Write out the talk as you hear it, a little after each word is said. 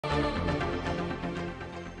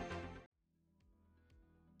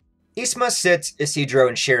Isma sits Isidro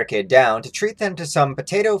and Shirake down to treat them to some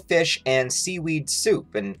potato, fish, and seaweed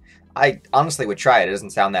soup, and I honestly would try it. It doesn't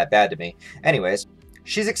sound that bad to me. Anyways,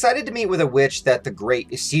 she's excited to meet with a witch that the Great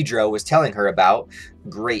Isidro was telling her about.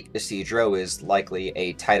 Great Isidro is likely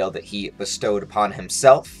a title that he bestowed upon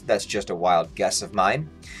himself. That's just a wild guess of mine.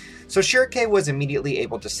 So Shirake was immediately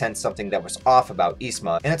able to sense something that was off about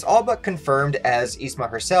Isma, and it's all but confirmed as Isma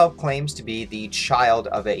herself claims to be the child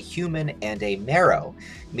of a human and a marrow,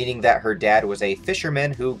 meaning that her dad was a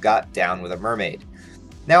fisherman who got down with a mermaid.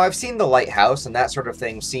 Now, I've seen The Lighthouse, and that sort of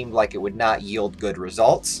thing seemed like it would not yield good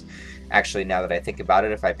results. Actually, now that I think about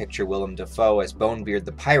it, if I picture Willem Dafoe as Bonebeard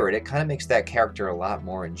the pirate, it kind of makes that character a lot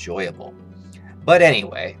more enjoyable. But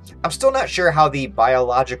anyway, I'm still not sure how the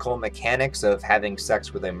biological mechanics of having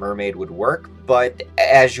sex with a mermaid would work, but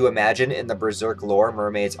as you imagine, in the Berserk lore,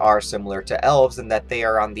 mermaids are similar to elves in that they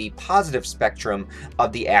are on the positive spectrum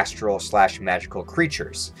of the astral/magical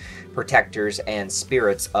creatures, protectors and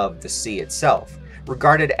spirits of the sea itself,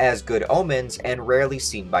 regarded as good omens and rarely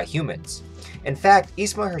seen by humans. In fact,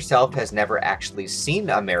 Isma herself has never actually seen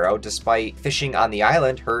a marrow despite fishing on the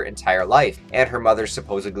island her entire life, and her mother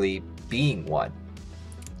supposedly being one.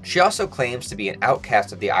 She also claims to be an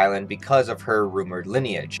outcast of the island because of her rumored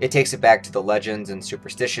lineage. It takes it back to the legends and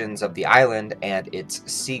superstitions of the island and its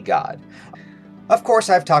sea god. Of course,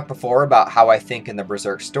 I've talked before about how I think in the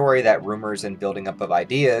Berserk story that rumors and building up of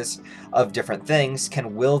ideas of different things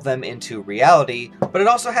can will them into reality, but it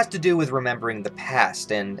also has to do with remembering the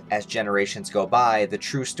past, and as generations go by, the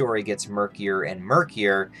true story gets murkier and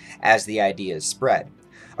murkier as the ideas spread.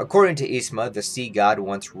 According to Isma, the sea god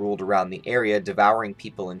once ruled around the area, devouring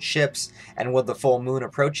people and ships, and when the full moon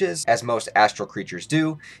approaches, as most astral creatures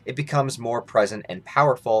do, it becomes more present and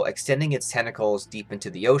powerful, extending its tentacles deep into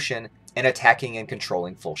the ocean and attacking and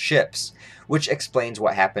controlling full ships, which explains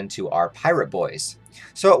what happened to our pirate boys.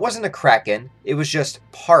 So it wasn't a kraken, it was just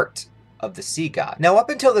part of the sea god. Now,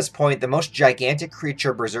 up until this point, the most gigantic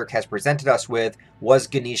creature Berserk has presented us with was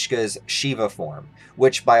Ganishka's Shiva form,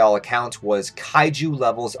 which by all accounts was kaiju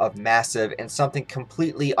levels of massive and something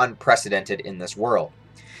completely unprecedented in this world,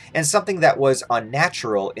 and something that was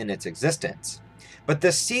unnatural in its existence. But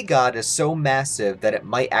this sea god is so massive that it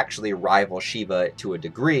might actually rival Shiva to a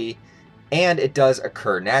degree, and it does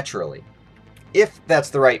occur naturally, if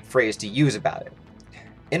that's the right phrase to use about it.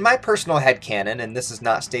 In my personal headcanon, and this is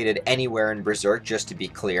not stated anywhere in Berserk just to be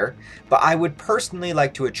clear, but I would personally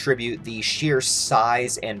like to attribute the sheer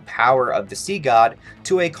size and power of the sea god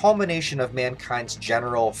to a culmination of mankind's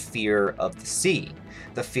general fear of the sea.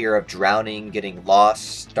 The fear of drowning, getting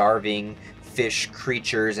lost, starving, fish,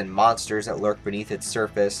 creatures, and monsters that lurk beneath its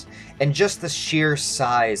surface, and just the sheer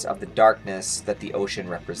size of the darkness that the ocean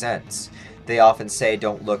represents. They often say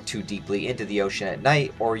don't look too deeply into the ocean at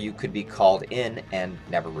night or you could be called in and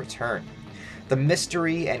never return. The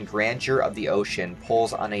mystery and grandeur of the ocean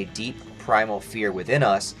pulls on a deep primal fear within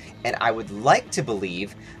us, and I would like to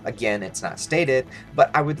believe, again it's not stated, but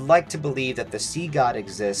I would like to believe that the sea god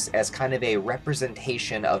exists as kind of a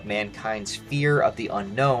representation of mankind's fear of the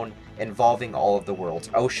unknown involving all of the world's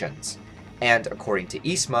oceans. And according to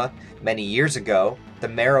Isma, many years ago, the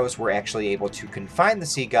Marrows were actually able to confine the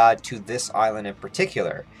sea god to this island in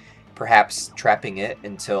particular, perhaps trapping it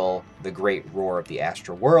until the great roar of the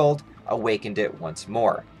astral world awakened it once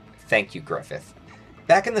more. Thank you, Griffith.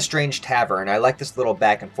 Back in the Strange Tavern, I like this little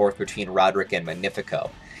back and forth between Roderick and Magnifico.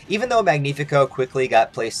 Even though Magnifico quickly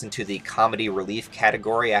got placed into the comedy relief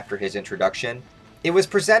category after his introduction, it was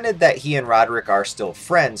presented that he and Roderick are still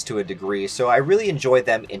friends to a degree, so I really enjoy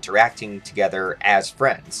them interacting together as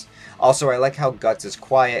friends. Also, I like how Guts is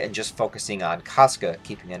quiet and just focusing on Casca,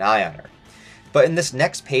 keeping an eye on her. But in this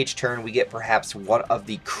next page turn, we get perhaps one of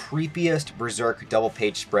the creepiest Berserk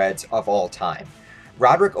double-page spreads of all time.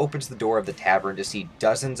 Roderick opens the door of the tavern to see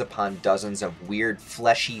dozens upon dozens of weird,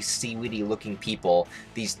 fleshy, seaweedy-looking people,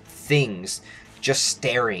 these things, just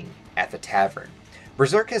staring at the tavern.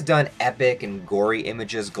 Berserk has done epic and gory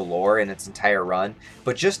images galore in its entire run,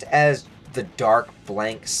 but just as the dark,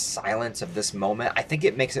 blank silence of this moment, I think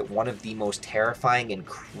it makes it one of the most terrifying and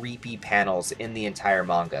creepy panels in the entire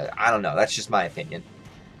manga. I don't know, that's just my opinion.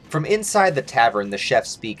 From inside the tavern, the chef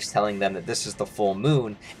speaks, telling them that this is the full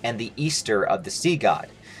moon and the Easter of the sea god.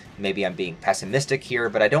 Maybe I'm being pessimistic here,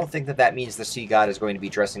 but I don't think that that means the sea god is going to be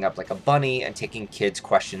dressing up like a bunny and taking kids'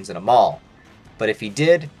 questions in a mall. But if he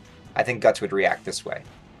did, I think Guts would react this way.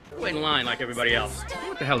 Wait in line like everybody else.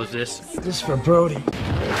 What the hell is this? This is for Brody.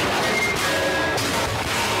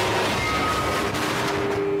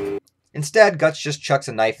 In Instead, Guts just chucks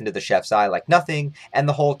a knife into the chef's eye like nothing, and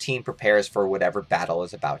the whole team prepares for whatever battle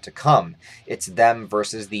is about to come. It's them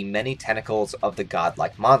versus the many tentacles of the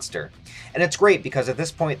godlike monster. And it's great because at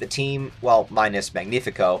this point the team, well, minus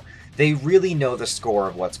Magnifico, they really know the score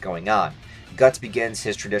of what's going on. Guts begins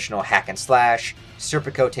his traditional hack and slash.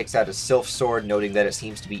 Serpico takes out his Sylph sword, noting that it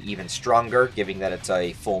seems to be even stronger, given that it's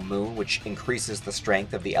a full moon, which increases the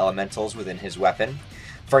strength of the elementals within his weapon.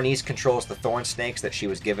 Farnese controls the thorn snakes that she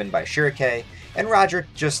was given by Shirake, and Roderick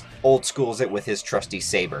just old schools it with his trusty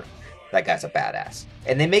saber. That guy's a badass.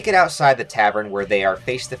 And they make it outside the tavern where they are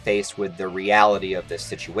face to face with the reality of this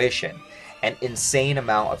situation. An insane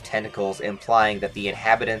amount of tentacles implying that the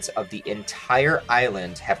inhabitants of the entire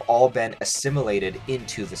island have all been assimilated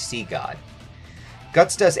into the sea god.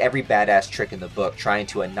 Guts does every badass trick in the book trying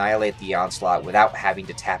to annihilate the onslaught without having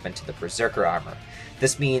to tap into the berserker armor.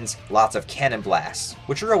 This means lots of cannon blasts,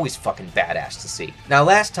 which are always fucking badass to see. Now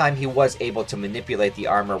last time he was able to manipulate the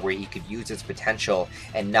armor where he could use its potential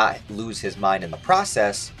and not lose his mind in the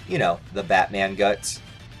process, you know, the Batman guts.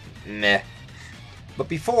 Meh. But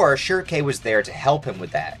before, Shirake was there to help him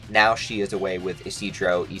with that. Now she is away with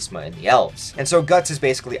Isidro, Isma, and the elves. And so Guts is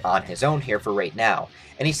basically on his own here for right now.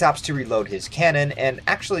 And he stops to reload his cannon, and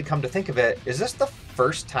actually come to think of it, is this the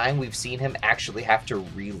first time we've seen him actually have to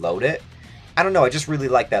reload it? I don't know, I just really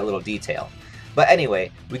like that little detail. But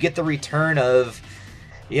anyway, we get the return of,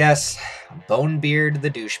 yes, Bonebeard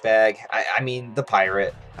the douchebag, I mean the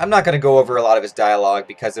pirate. I'm not going to go over a lot of his dialogue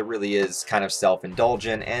because it really is kind of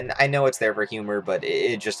self-indulgent, and I know it's there for humor, but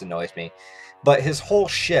it just annoys me. But his whole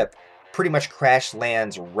ship pretty much crash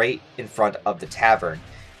lands right in front of the tavern,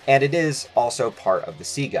 and it is also part of the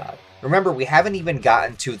sea god. Remember, we haven't even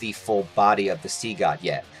gotten to the full body of the sea god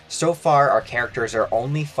yet. So far, our characters are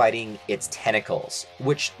only fighting its tentacles,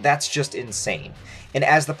 which that's just insane. And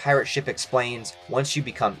as the pirate ship explains, once you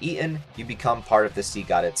become eaten, you become part of the sea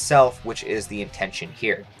god itself, which is the intention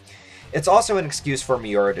here. It's also an excuse for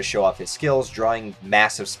Miura to show off his skills, drawing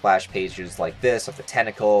massive splash pages like this of the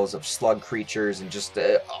tentacles, of slug creatures, and just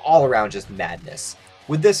all around just madness.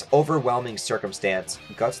 With this overwhelming circumstance,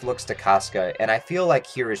 Guts looks to Casca, and I feel like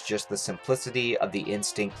here is just the simplicity of the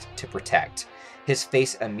instinct to protect. His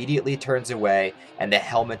face immediately turns away, and the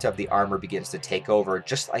helmet of the armor begins to take over,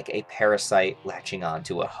 just like a parasite latching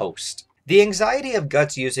onto a host. The anxiety of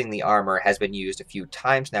Guts using the armor has been used a few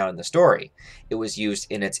times now in the story. It was used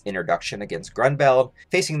in its introduction against Grunbeld,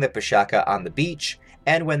 facing the Pashaka on the beach,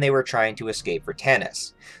 and when they were trying to escape for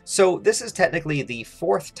Tanis. So this is technically the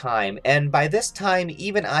fourth time, and by this time,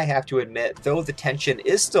 even I have to admit, though the tension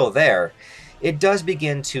is still there, it does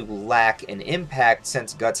begin to lack an impact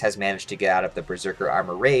since Guts has managed to get out of the Berserker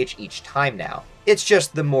Armor Rage each time now. It's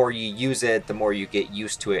just the more you use it, the more you get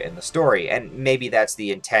used to it in the story, and maybe that's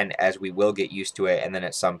the intent as we will get used to it and then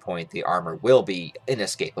at some point the armor will be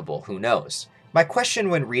inescapable, who knows. My question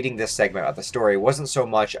when reading this segment of the story wasn't so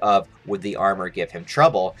much of would the armor give him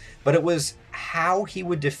trouble, but it was how he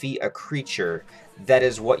would defeat a creature that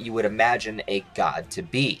is what you would imagine a god to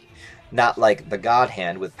be. Not like the God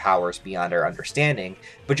Hand with powers beyond our understanding,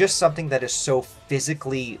 but just something that is so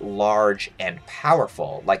physically large and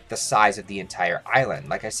powerful, like the size of the entire island.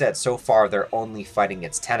 Like I said, so far they're only fighting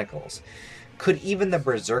its tentacles. Could even the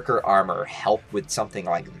Berserker armor help with something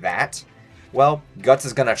like that? Well, Guts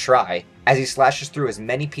is gonna try, as he slashes through as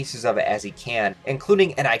many pieces of it as he can,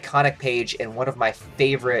 including an iconic page and one of my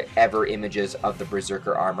favorite ever images of the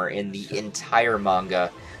Berserker armor in the entire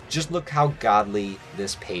manga. Just look how godly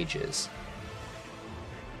this page is.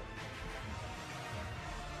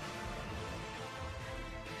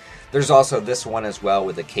 There's also this one as well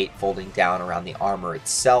with the cape folding down around the armor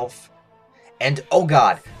itself. And oh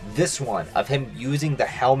god, this one of him using the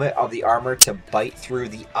helmet of the armor to bite through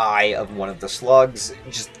the eye of one of the slugs.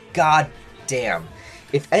 Just god damn.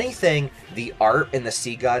 If anything, the art in the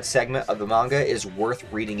Sea God segment of the manga is worth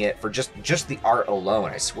reading it for just the art alone,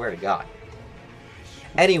 I swear to god.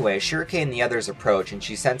 Anyway, Shirake and the others approach, and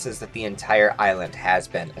she senses that the entire island has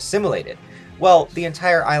been assimilated. Well, the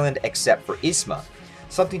entire island except for Isma.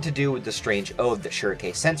 Something to do with the strange ode that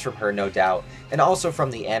Shirake sensed from her, no doubt, and also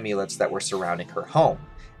from the amulets that were surrounding her home.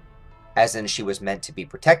 As in, she was meant to be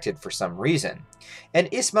protected for some reason.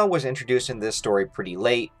 And Isma was introduced in this story pretty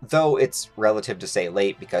late, though it's relative to say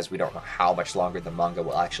late because we don't know how much longer the manga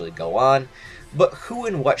will actually go on. But who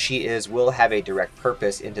and what she is will have a direct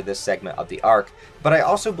purpose into this segment of the arc, but I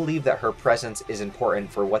also believe that her presence is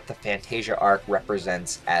important for what the Fantasia arc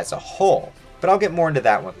represents as a whole. But I'll get more into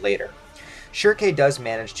that one later. Shirake does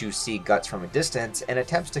manage to see Guts from a distance and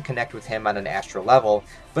attempts to connect with him on an astral level,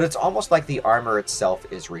 but it's almost like the armor itself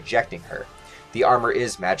is rejecting her. The armor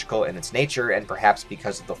is magical in its nature, and perhaps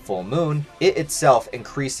because of the full moon, it itself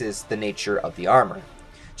increases the nature of the armor.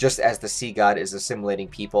 Just as the sea god is assimilating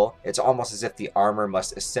people, it's almost as if the armor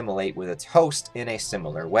must assimilate with its host in a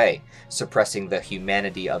similar way, suppressing the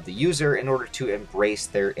humanity of the user in order to embrace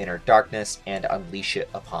their inner darkness and unleash it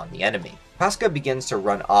upon the enemy. Casca begins to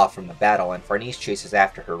run off from the battle, and Farnese chases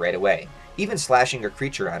after her right away, even slashing her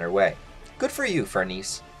creature on her way. Good for you,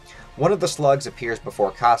 Farnese. One of the slugs appears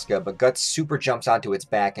before Casca, but Guts super jumps onto its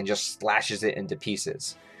back and just slashes it into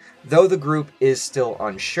pieces. Though the group is still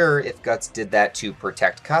unsure if Guts did that to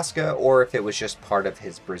protect Casca or if it was just part of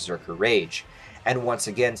his berserker rage. And once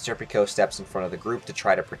again, Serpico steps in front of the group to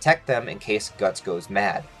try to protect them in case Guts goes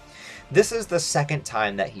mad. This is the second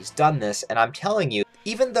time that he's done this, and I'm telling you,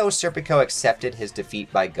 even though Serpico accepted his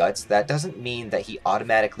defeat by Guts, that doesn't mean that he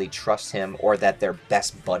automatically trusts him or that they're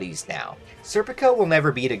best buddies now. Serpico will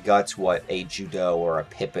never be to Guts what a Judo or a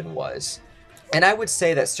Pippin was. And I would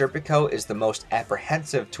say that Serpico is the most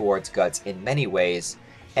apprehensive towards Guts in many ways,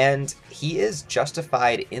 and he is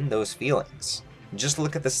justified in those feelings. Just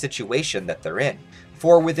look at the situation that they're in.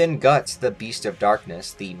 For within Guts, the Beast of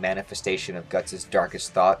Darkness, the manifestation of Guts'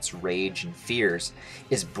 darkest thoughts, rage, and fears,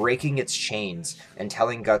 is breaking its chains and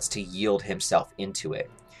telling Guts to yield himself into it.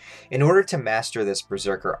 In order to master this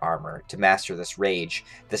berserker armor, to master this rage,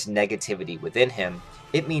 this negativity within him,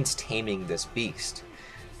 it means taming this beast.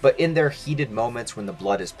 But in their heated moments when the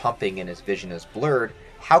blood is pumping and his vision is blurred,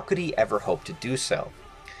 how could he ever hope to do so?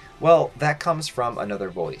 Well, that comes from another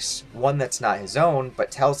voice, one that's not his own,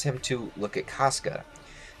 but tells him to look at Casca.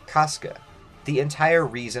 Casca, the entire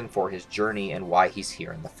reason for his journey and why he's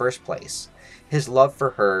here in the first place. His love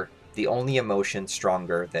for her, the only emotion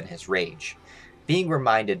stronger than his rage. Being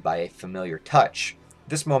reminded by a familiar touch,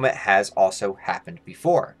 this moment has also happened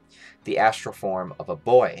before. The astral form of a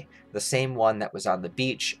boy, the same one that was on the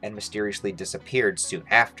beach and mysteriously disappeared soon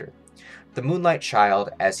after. The Moonlight Child,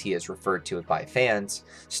 as he is referred to by fans,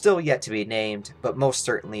 still yet to be named, but most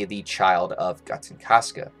certainly the child of Guts and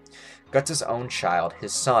Casca. Guts' own child,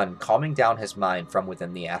 his son, calming down his mind from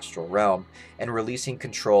within the astral realm and releasing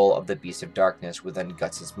control of the Beast of Darkness within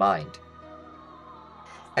Guts' mind.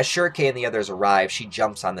 As Shurikei and the others arrive, she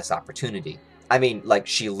jumps on this opportunity. I mean, like,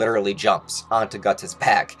 she literally jumps onto Guts'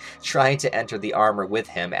 back, trying to enter the armor with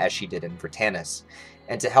him as she did in Britannis,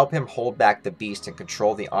 and to help him hold back the beast and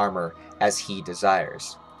control the armor as he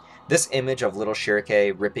desires. This image of little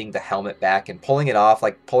Shurikei ripping the helmet back and pulling it off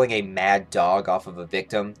like pulling a mad dog off of a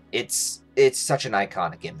victim, it's such an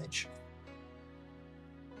iconic image.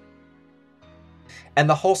 And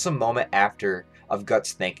the wholesome moment after of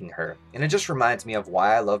Guts thanking her, and it just reminds me of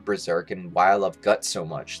why I love Berserk and why I love Guts so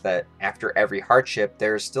much, that after every hardship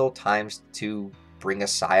there's still times to bring a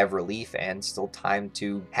sigh of relief and still time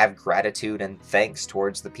to have gratitude and thanks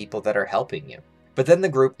towards the people that are helping you. But then the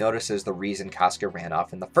group notices the reason Casca ran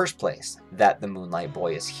off in the first place, that the Moonlight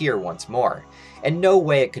Boy is here once more, and no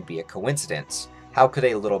way it could be a coincidence. How could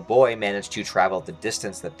a little boy manage to travel the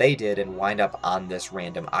distance that they did and wind up on this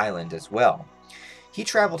random island as well? He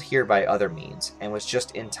traveled here by other means, and was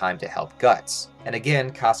just in time to help Guts, and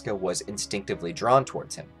again Casca was instinctively drawn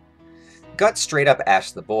towards him. Guts straight up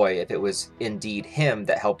asked the boy if it was indeed him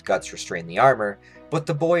that helped Guts restrain the armor, but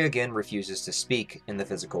the boy again refuses to speak in the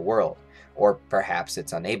physical world, or perhaps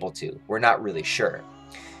it's unable to, we're not really sure.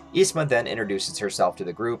 Isma then introduces herself to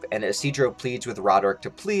the group, and Isidro pleads with Roderick to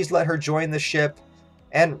please let her join the ship,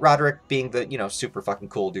 and Roderick, being the, super fucking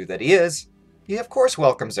cool dude that he is, he of course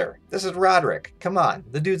welcomes her. This is Roderick. Come on,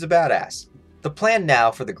 the dude's a badass. The plan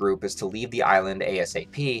now for the group is to leave the island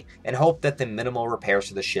ASAP and hope that the minimal repairs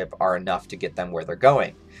to the ship are enough to get them where they're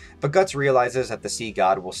going. But Guts realizes that the sea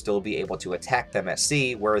god will still be able to attack them at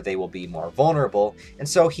sea where they will be more vulnerable, and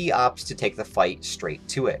so he opts to take the fight straight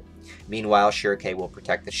to it. Meanwhile, Shurikei will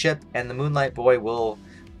protect the ship, and the Moonlight Boy will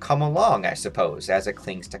come along, I suppose, as it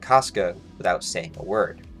clings to Casca without saying a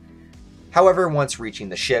word. However, once reaching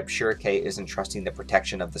the ship, Shurikei is entrusting the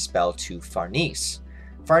protection of the spell to Farnese.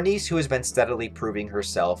 Farnese, who has been steadily proving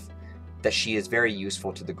herself that she is very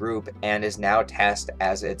useful to the group and is now tasked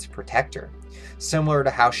as its protector. Similar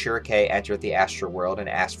to how Shurikei entered the astral world and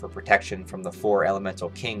asked for protection from the 4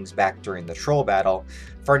 elemental kings back during the troll battle,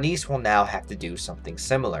 Farnese will now have to do something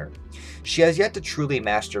similar. She has yet to truly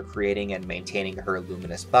master creating and maintaining her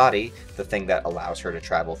luminous body, the thing that allows her to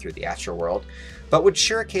travel through the astral world, but with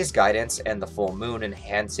Shurikei's guidance and the full moon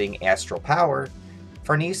enhancing astral power,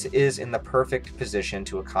 Farnese is in the perfect position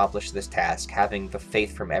to accomplish this task, having the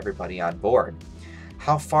faith from everybody on board.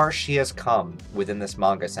 How far she has come within this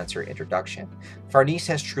manga since her introduction. Farnese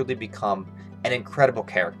has truly become an incredible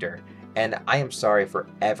character, and I am sorry for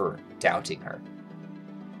ever doubting her.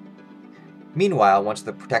 Meanwhile, once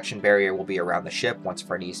the protection barrier will be around the ship, once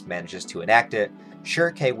Farnese manages to enact it,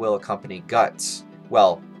 Shirake will accompany Guts,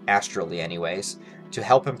 well, astrally anyways, to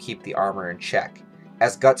help him keep the armor in check,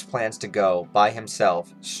 as Guts plans to go, by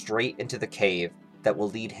himself, straight into the cave that will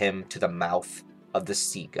lead him to the mouth of the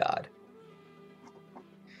Sea God.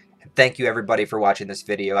 Thank you everybody for watching this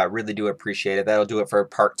video. I really do appreciate it. That'll do it for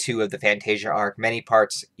part 2 of the Fantasia arc. Many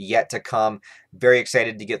parts yet to come. Very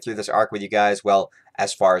excited to get through this arc with you guys, well,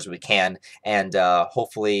 as far as we can. And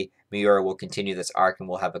hopefully Miura will continue this arc and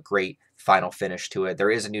we'll have a great final finish to it.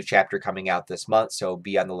 There is a new chapter coming out this month, so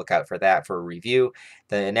be on the lookout for that for a review.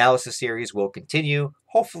 The analysis series will continue,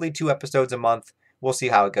 hopefully 2 episodes a month. We'll see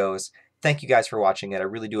how it goes. Thank you guys for watching it. I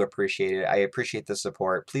really do appreciate it. I appreciate the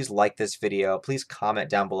support. Please like this video. Please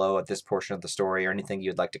comment down below at this portion of the story or anything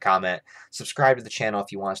you'd like to comment. Subscribe to the channel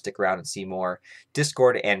if you want to stick around and see more.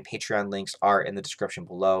 Discord and Patreon links are in the description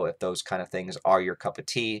below if those kind of things are your cup of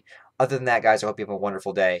tea. Other than that, guys, I hope you have a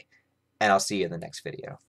wonderful day, and I'll see you in the next video.